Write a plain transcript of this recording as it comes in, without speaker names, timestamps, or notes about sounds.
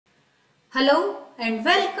Hello and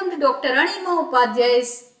welcome to Dr. Anima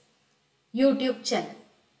Upadhyay's YouTube channel.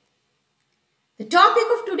 The topic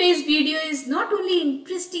of today's video is not only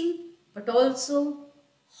interesting but also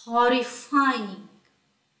horrifying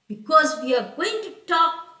because we are going to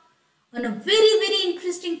talk on a very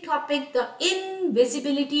interesting topic, the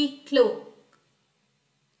invisibility cloak.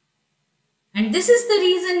 And this is the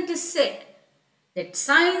reason it is said that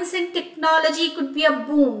science and technology could be a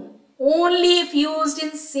boon only if used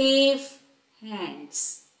in safe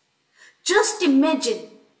hands. Just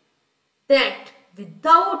imagine that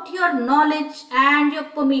without your knowledge and your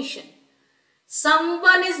permission,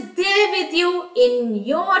 someone is there with you in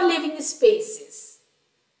your living spaces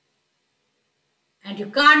and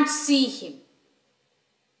you can't see him.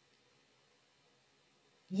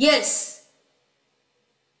 Yes,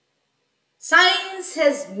 science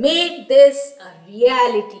has made this a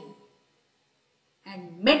reality,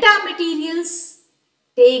 and metamaterials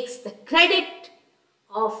takes the credit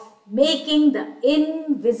of making the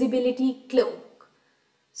invisibility cloak.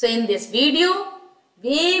 So in this video,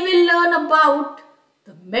 we will learn about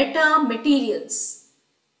the metamaterials,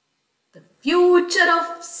 the future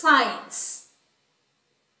of science,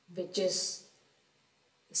 which is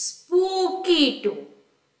spooky too.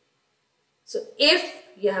 So if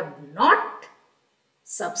you have not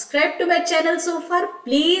subscribed to my channel so far,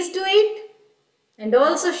 please do it. And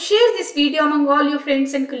also share this video among all your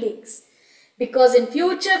friends and colleagues, because in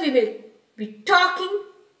future we will be talking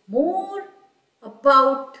more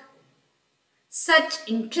about such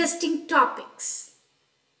interesting topics.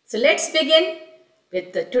 So let's begin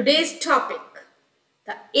with today's topic,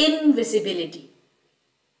 the invisibility.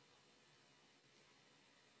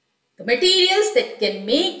 The materials that can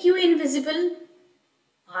make you invisible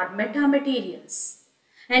are metamaterials,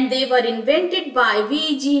 and they were invented by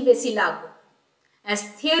V.G. Vesilago as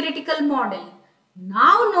theoretical model,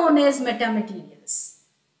 now known as metamaterials.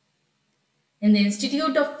 In the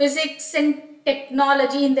Institute of Physics and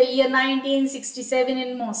Technology in the year 1967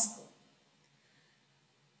 in Moscow.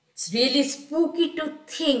 It's really spooky to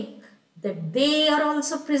think that they are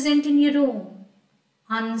also present in your room,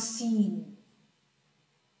 unseen.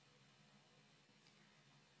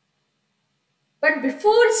 But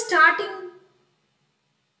before starting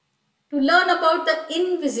to learn about the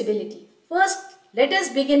invisibility, first let us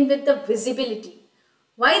begin with the visibility.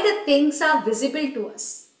 Why the things are visible to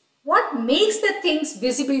us? What makes the things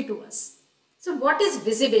visible to us? So what is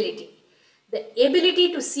visibility? The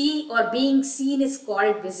ability to see or being seen is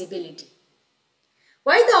called visibility.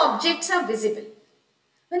 Why the objects are visible?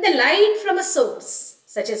 When the light from a source,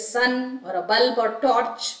 such as sun or a bulb or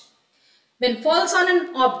torch, when falls on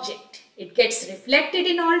an object, it gets reflected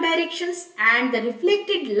in all directions, and the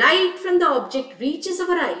reflected light from the object reaches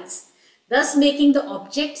our eyes, thus making the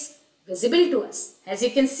objects visible to us. As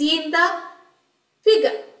you can see in the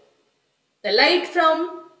figure, the light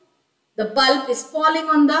from the bulb is falling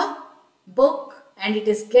on the book and it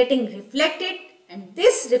is getting reflected, and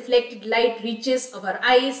this reflected light reaches our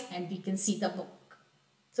eyes and we can see the book.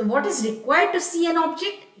 So what is required to see an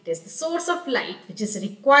object? It is the source of light which is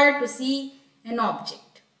required to see an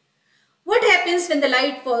object. What happens when the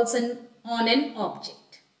light falls on an object?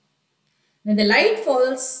 When the light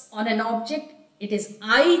falls on an object, it is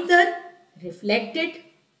either reflected,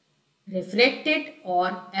 refracted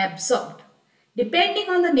or absorbed, depending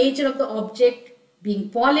on the nature of the object, being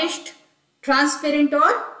polished, transparent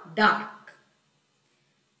or dark.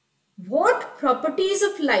 What properties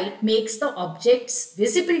of light makes the objects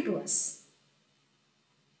visible to us?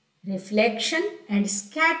 Reflection and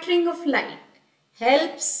scattering of light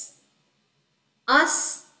helps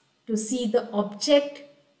us to see the object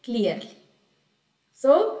clearly.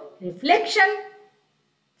 So, reflection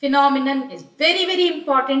phenomenon is very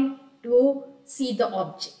important to see the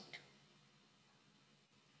object.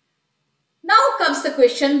 Now comes the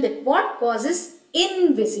question that what causes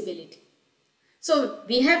invisibility? So,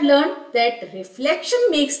 we have learned that reflection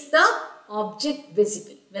makes the object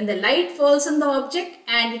visible when the light falls on the object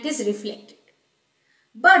and it is reflected.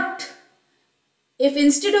 But if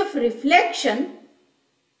instead of reflection,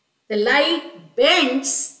 the light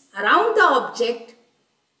bends around the object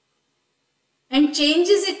and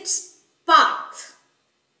changes its path,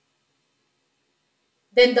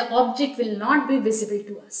 then the object will not be visible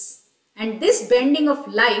to us. And this bending of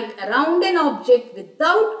light around an object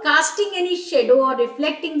without casting any shadow or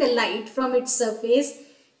reflecting the light from its surface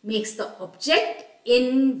makes the object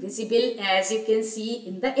invisible, as you can see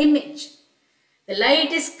in the image. The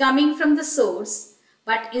light is coming from the source,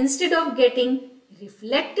 but instead of getting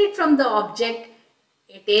reflected from the object,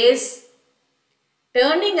 it is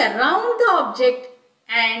turning around the object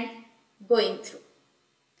and going through.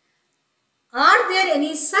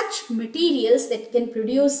 only such materials that can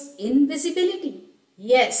produce invisibility?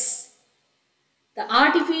 Yes. The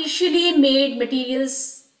artificially made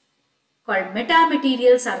materials called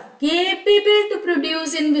metamaterials are capable to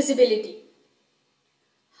produce invisibility.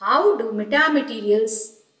 How do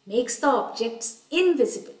metamaterials makes the objects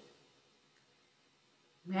invisible?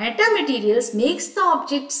 Metamaterials makes the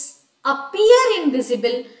objects appear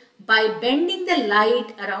invisible by bending the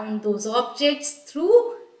light around those objects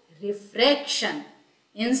through refraction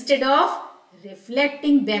instead of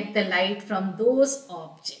reflecting back the light from those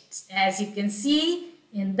objects, as you can see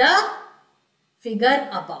in the figure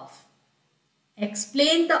above.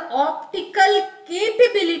 Explain the optical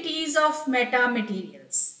capabilities of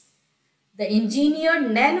metamaterials. The engineered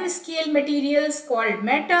nanoscale materials called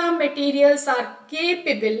metamaterials are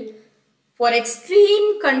capable for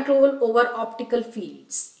extreme control over optical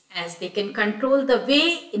fields, as they can control the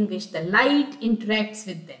way in which the light interacts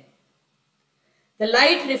with them. The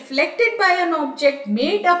light reflected by an object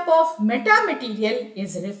made up of metamaterial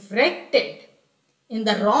is refracted in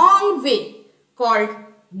the wrong way, called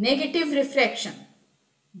negative refraction,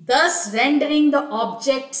 thus rendering the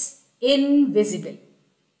objects invisible.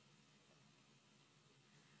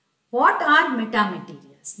 What are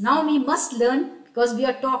metamaterials? Now we must learn, because we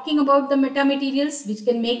are talking about the metamaterials which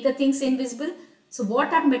can make the things invisible. So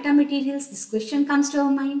what are metamaterials? This question comes to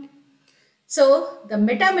our mind. So the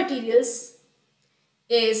metamaterials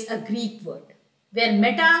is a Greek word where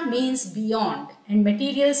meta means beyond and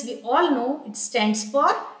materials, we all know it stands for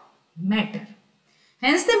matter.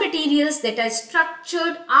 Hence the materials that are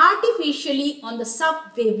structured artificially on the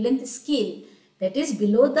sub-wavelength scale, that is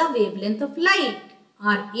below the wavelength of light,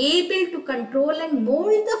 are able to control and mold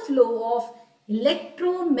the flow of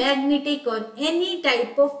electromagnetic or any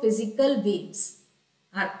type of physical waves,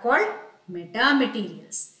 are called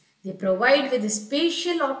metamaterials. They provide with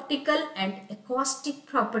spatial, optical and acoustic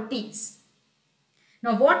properties.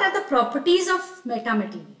 Now what are the properties of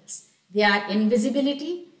metamaterials? They are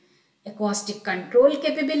invisibility, acoustic control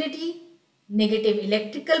capability, negative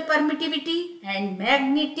electrical permittivity and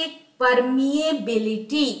magnetic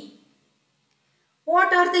permeability.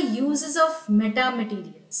 What are the uses of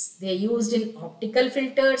metamaterials? They are used in optical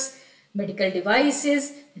filters, medical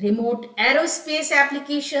devices, remote aerospace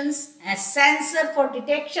applications, as sensor for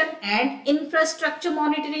detection and infrastructure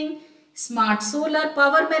monitoring, smart solar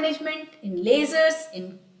power management, in lasers,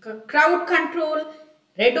 in crowd control,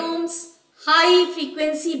 radomes, high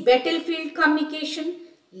frequency battlefield communication,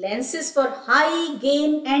 lenses for high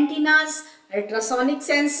gain antennas, ultrasonic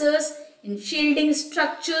sensors, in shielding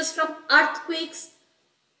structures from earthquakes,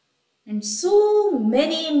 and so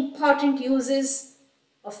many important uses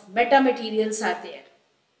of metamaterials are there.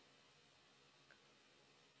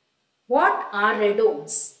 What are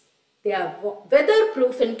radomes? They are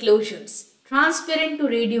weatherproof enclosures, transparent to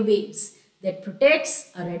radio waves, that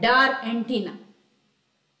protects a radar antenna.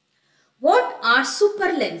 What are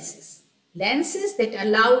super lenses? Lenses that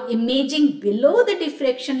allow imaging below the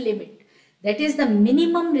diffraction limit, that is the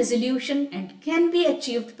minimum resolution, and can be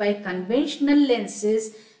achieved by conventional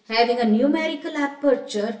lenses having a numerical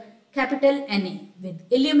aperture capital NA with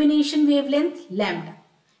illumination wavelength lambda,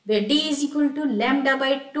 where D is equal to lambda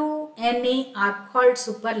by 2 NA are called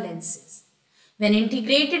super lenses. When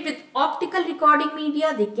integrated with optical recording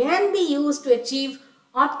media, they can be used to achieve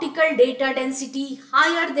optical data density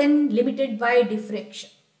higher than limited by diffraction.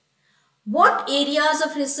 What areas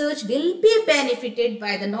of research will be benefited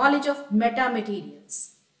by the knowledge of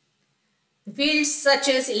metamaterials? The fields such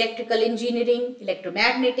as electrical engineering,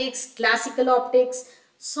 electromagnetics, classical optics,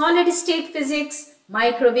 solid state physics,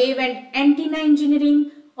 microwave and antenna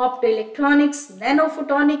engineering, optoelectronics,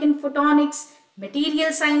 nanophotonic and photonics,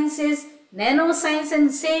 material sciences, nanoscience and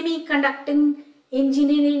semiconducting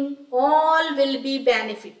engineering, all will be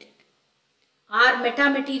benefited. Are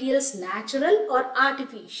metamaterials natural or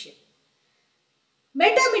artificial?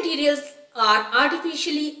 Metamaterials are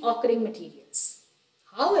artificially occurring materials.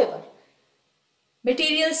 However,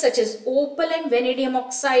 materials such as opal and vanadium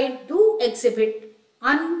oxide do exhibit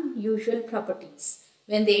unusual properties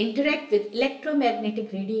when they interact with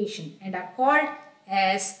electromagnetic radiation and are called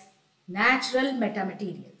as natural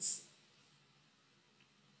metamaterials.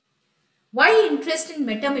 Why interest in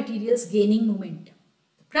metamaterials gaining momentum?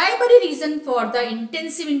 The primary reason for the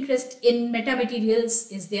intensive interest in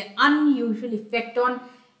metamaterials is their unusual effect on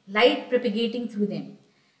light propagating through them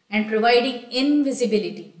and providing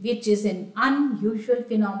invisibility, which is an unusual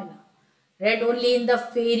phenomenon read only in the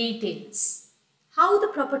fairy tales. How the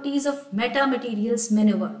properties of metamaterials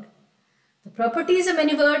maneuvered? The properties are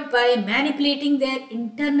maneuvered by manipulating their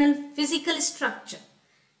internal physical structure.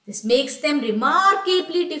 This makes them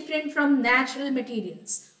remarkably different from natural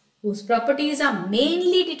materials, whose properties are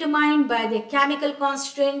mainly determined by their chemical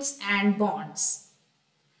constituents and bonds.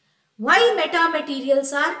 Why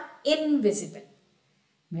metamaterials are invisible?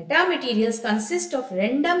 Metamaterials consist of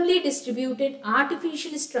randomly distributed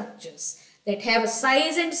artificial structures that have a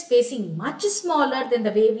size and spacing much smaller than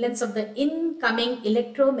the wavelengths of the incoming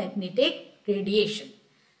electromagnetic radiation.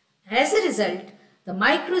 As a result, the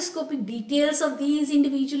microscopic details of these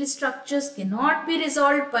individual structures cannot be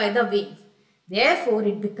resolved by the wave. Therefore,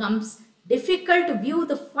 it becomes difficult to view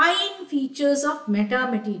the fine features of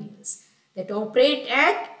metamaterials that operate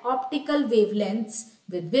at optical wavelengths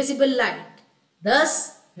with visible light,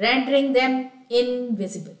 thus rendering them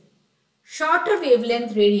invisible. Shorter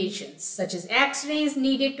wavelength radiations such as X-rays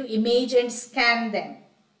needed to image and scan them.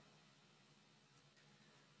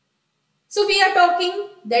 So we are talking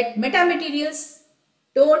that metamaterials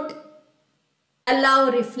don't allow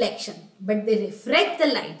reflection, but they refract the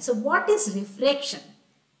light. So what is refraction?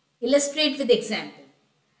 Illustrate with example.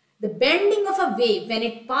 The bending of a wave when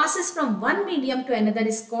it passes from one medium to another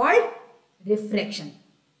is called refraction.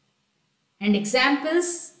 And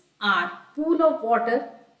examples are pool of water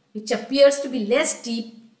which appears to be less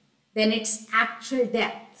deep than its actual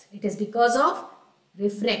depth. It is because of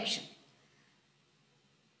refraction.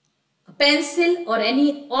 A pencil or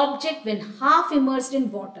any object when half immersed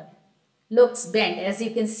in water looks bent, as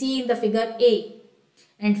you can see in the figure A.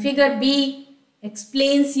 And figure B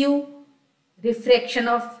explains you refraction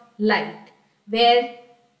of light, where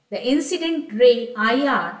the incident ray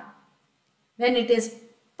IR, when it is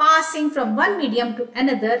passing from one medium to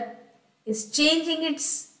another, is changing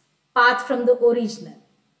its path from the original,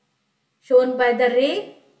 shown by the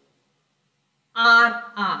ray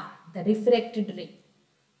RR, the refracted ray.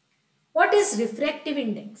 What is refractive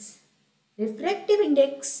index? Refractive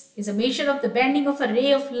index is a measure of the bending of a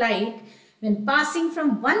ray of light when passing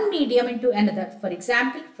from one medium into another. For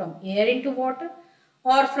example, from air into water,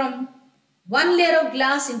 or from one layer of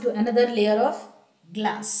glass into another layer of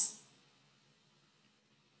glass.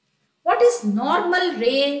 What is normal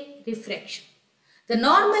ray refraction? The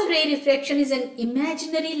normal ray refraction is an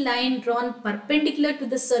imaginary line drawn perpendicular to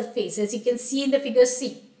the surface, as you can see in the figure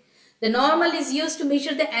C. The normal is used to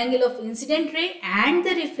measure the angle of incident ray and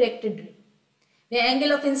the refracted ray. The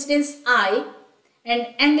angle of incidence I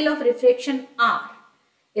and angle of refraction R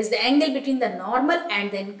is the angle between the normal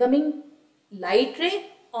and the incoming light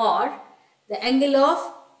ray, or the angle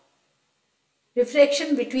of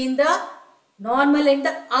refraction between the normal and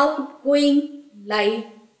the outgoing light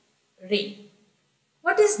ray.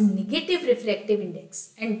 What is negative refractive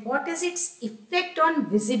index and what is its effect on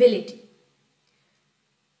visibility?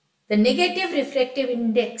 The negative refractive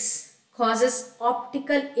index causes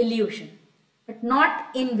optical illusion but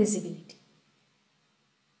not invisibility.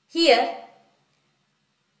 Here,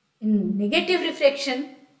 in negative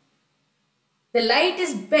refraction, the light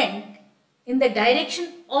is bent in the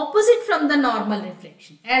direction opposite from the normal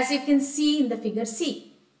refraction, as you can see in the figure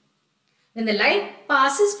C. When the light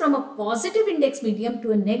passes from a positive index medium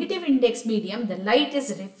to a negative index medium, the light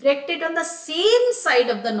is refracted on the same side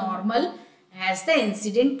of the normal as the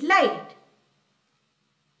incident light.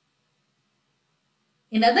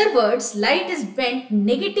 In other words, light is bent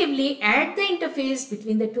negatively at the interface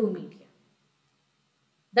between the two media.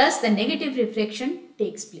 Thus, the negative refraction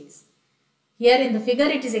takes place. Here in the figure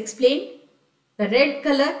it is explained, the red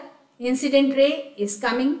color incident ray is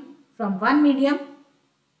coming from one medium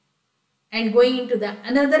and going into the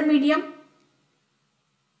another medium,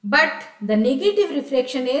 but the negative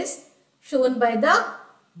refraction is shown by the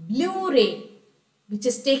blue ray, which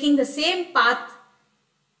is taking the same path,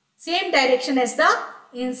 same direction as the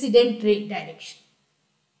incident ray direction.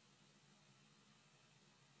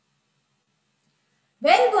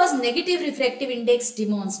 When was negative refractive index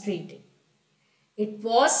demonstrated? It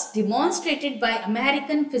was demonstrated by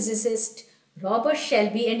American physicist Robert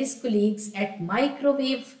Shelby and his colleagues at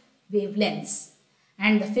microwave wavelengths,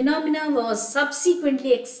 and the phenomena was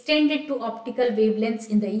subsequently extended to optical wavelengths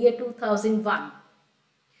in the year 2001.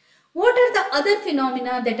 What are the other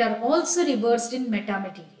phenomena that are also reversed in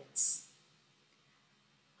metamaterials?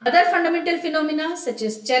 Other fundamental phenomena such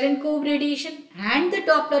as Cherenkov radiation and the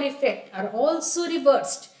Doppler effect are also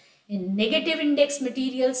reversed in negative index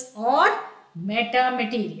materials or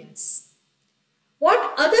metamaterials.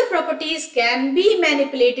 What other properties can be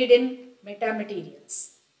manipulated in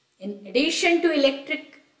metamaterials? In addition to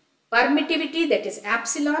electric permittivity, that is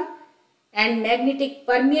epsilon, and magnetic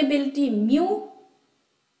permeability mu,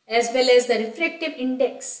 as well as the refractive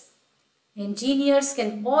index, engineers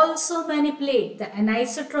can also manipulate the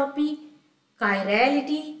anisotropy,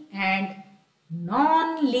 chirality and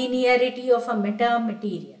non-linearity of a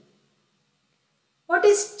metamaterial. What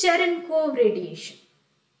is Cherenkov radiation?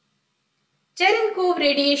 Cherenkov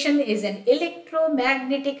radiation is an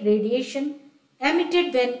electromagnetic radiation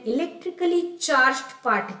emitted when electrically charged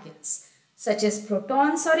particles such as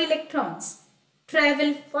protons or electrons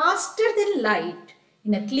travel faster than light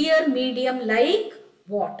in a clear medium like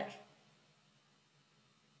water.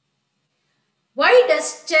 Why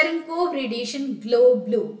does Cherenkov radiation glow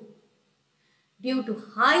blue? Due to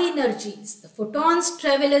high energies, the photons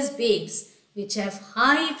travel as waves which have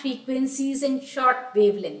high frequencies and short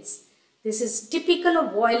wavelengths. This is typical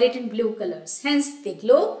of violet and blue colors, hence they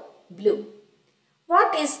glow blue.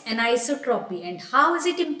 What is anisotropy and how is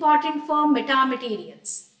it important for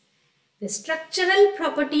metamaterials? The structural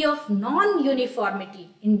property of non-uniformity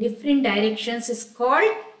in different directions is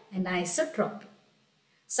called anisotropy.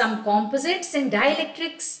 Some composites and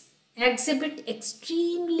dielectrics exhibit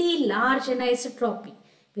extremely large anisotropy,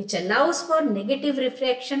 which allows for negative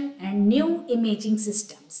refraction and new imaging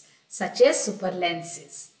systems, such as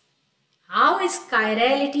superlenses. How is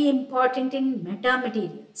chirality important in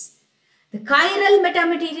metamaterials? The chiral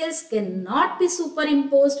metamaterials cannot be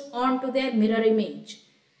superimposed onto their mirror image.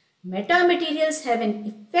 Metamaterials have an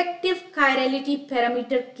effective chirality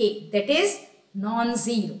parameter K, that is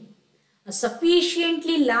non-zero. A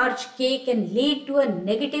sufficiently large K can lead to a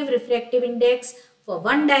negative refractive index for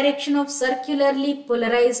one direction of circularly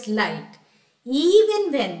polarized light,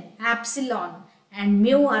 even when epsilon and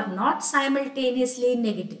mu are not simultaneously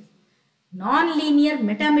negative. Non-linear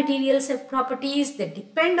metamaterials have properties that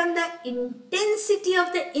depend on the intensity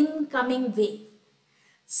of the incoming wave.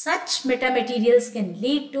 Such metamaterials can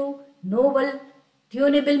lead to novel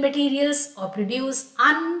tunable materials or produce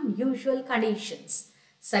unusual conditions,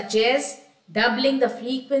 such as doubling the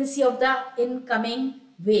frequency of the incoming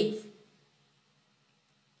wave.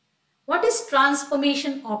 What is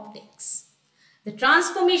transformation optics? The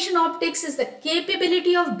transformation optics is the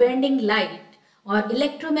capability of bending light or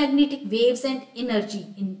electromagnetic waves and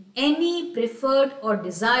energy in any preferred or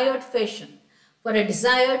desired fashion for a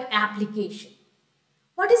desired application.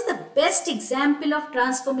 What is the best example of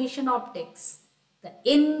transformation optics? The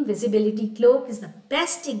invisibility cloak is the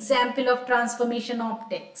best example of transformation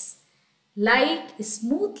optics. Light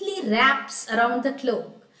smoothly wraps around the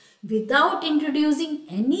cloak without introducing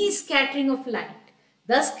any scattering of light,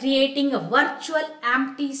 thus creating a virtual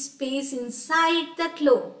empty space inside the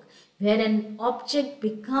cloak where an object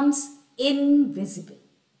becomes invisible.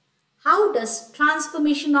 How does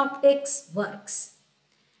transformation optics works?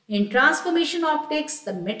 In transformation optics,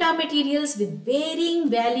 the metamaterials with varying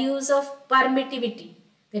values of permittivity,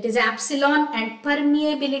 that is epsilon, and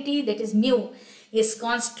permeability, that is mu, is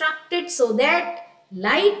constructed so that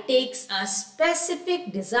light takes a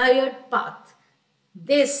specific desired path.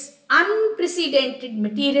 This unprecedented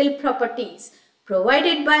material properties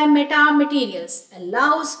provided by metamaterials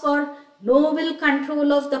allows for novel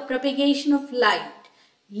control of the propagation of light,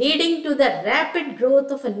 leading to the rapid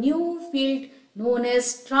growth of a new field known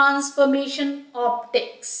as transformation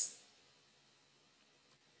optics.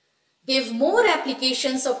 Give more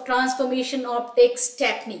applications of transformation optics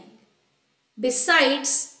technique.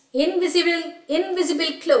 Besides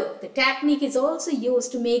invisible cloak, the technique is also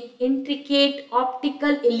used to make intricate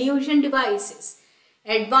optical illusion devices,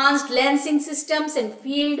 advanced lensing systems and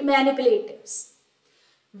field manipulators.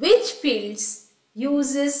 Which fields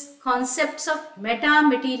uses concepts of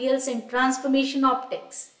metamaterials and transformation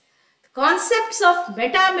optics? Concepts of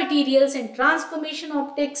metamaterials and transformation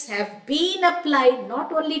optics have been applied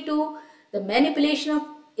not only to the manipulation of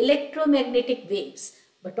electromagnetic waves,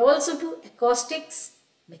 but also to acoustics,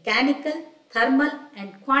 mechanical, thermal,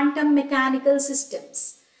 and quantum mechanical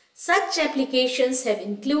systems. Such applications have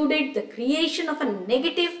included the creation of a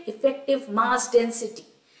negative effective mass density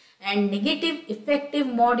and negative effective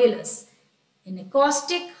modulus in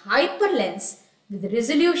acoustic hyperlens with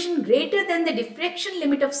resolution greater than the diffraction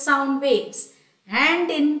limit of sound waves,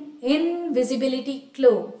 and in invisibility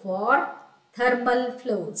cloak for thermal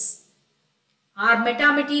flows. Are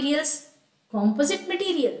metamaterials composite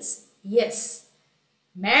materials? Yes.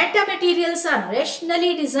 Metamaterials are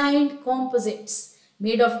rationally designed composites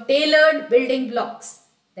made of tailored building blocks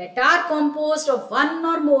that are composed of one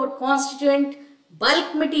or more constituent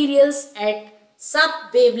bulk materials at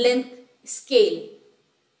sub-wavelength scale.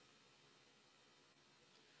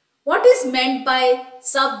 What is meant by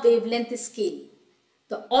sub-wavelength scale?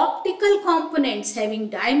 The optical components having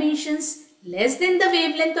dimensions less than the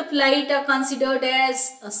wavelength of light are considered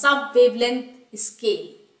as a sub-wavelength scale.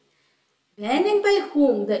 When and by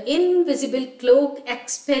whom the invisible cloak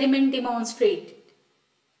experiment demonstrated?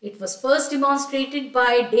 It was first demonstrated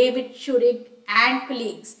by David Schurig and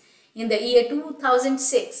colleagues in the year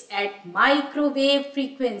 2006 at microwave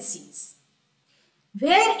frequencies,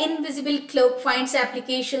 where invisible cloak finds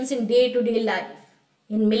applications in day-to-day life.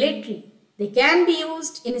 In military, they can be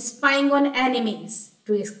used in spying on enemies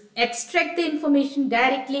to extract the information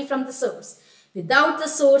directly from the source without the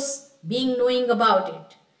source being knowing about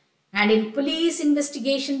it. And in police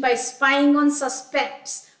investigation by spying on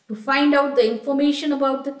suspects to find out the information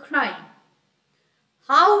about the crime.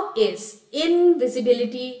 How is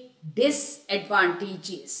invisibility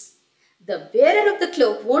disadvantageous? The wearer of the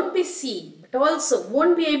cloak won't be seen but also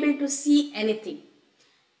won't be able to see anything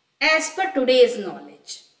as per today's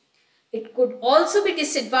knowledge. It could also be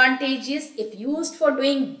disadvantageous if used for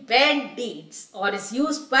doing bad deeds or is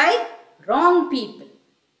used by wrong people.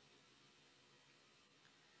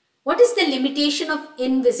 What is the limitation of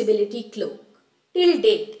invisibility cloak? Till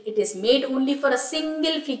date, it is made only for a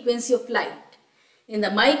single frequency of light, in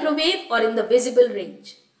the microwave or in the visible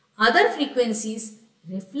range. Other frequencies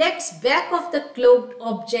reflects back of the cloaked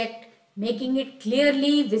object, making it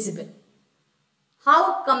clearly visible.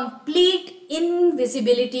 How complete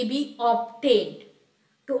invisibility be obtained?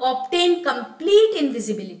 To obtain complete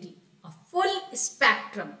invisibility, a full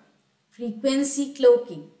spectrum, frequency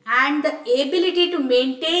cloaking, and the ability to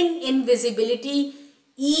maintain invisibility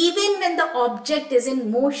even when the object is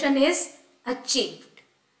in motion is achieved.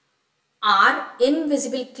 Are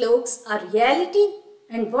invisible cloaks a reality,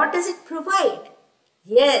 and what does it provide?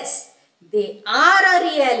 Yes, they are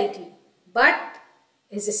a reality, but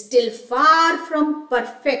is still far from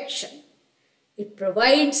perfection. It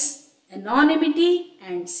provides anonymity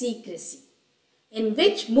and secrecy. In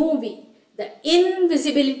which movie the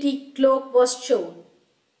invisibility cloak was shown?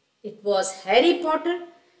 It was Harry Potter,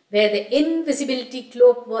 where the invisibility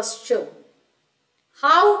cloak was shown.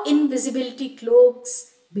 How invisibility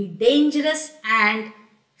cloaks be dangerous and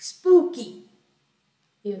spooky?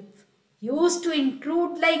 If used to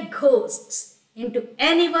intrude like ghosts into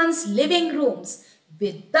anyone's living rooms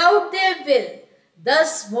without their will,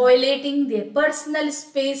 thus violating their personal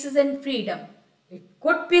spaces and freedom, it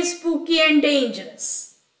could be spooky and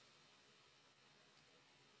dangerous.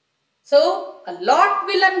 So, a lot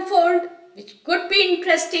will unfold which could be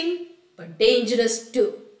interesting but dangerous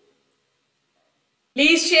too.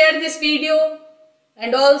 Please share this video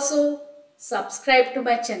and also subscribe to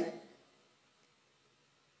my channel.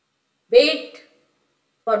 Wait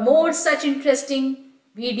for more such interesting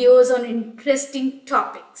videos on interesting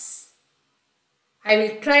topics. I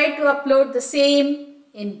will try to upload the same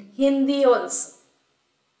in Hindi also.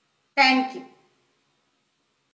 Thank you.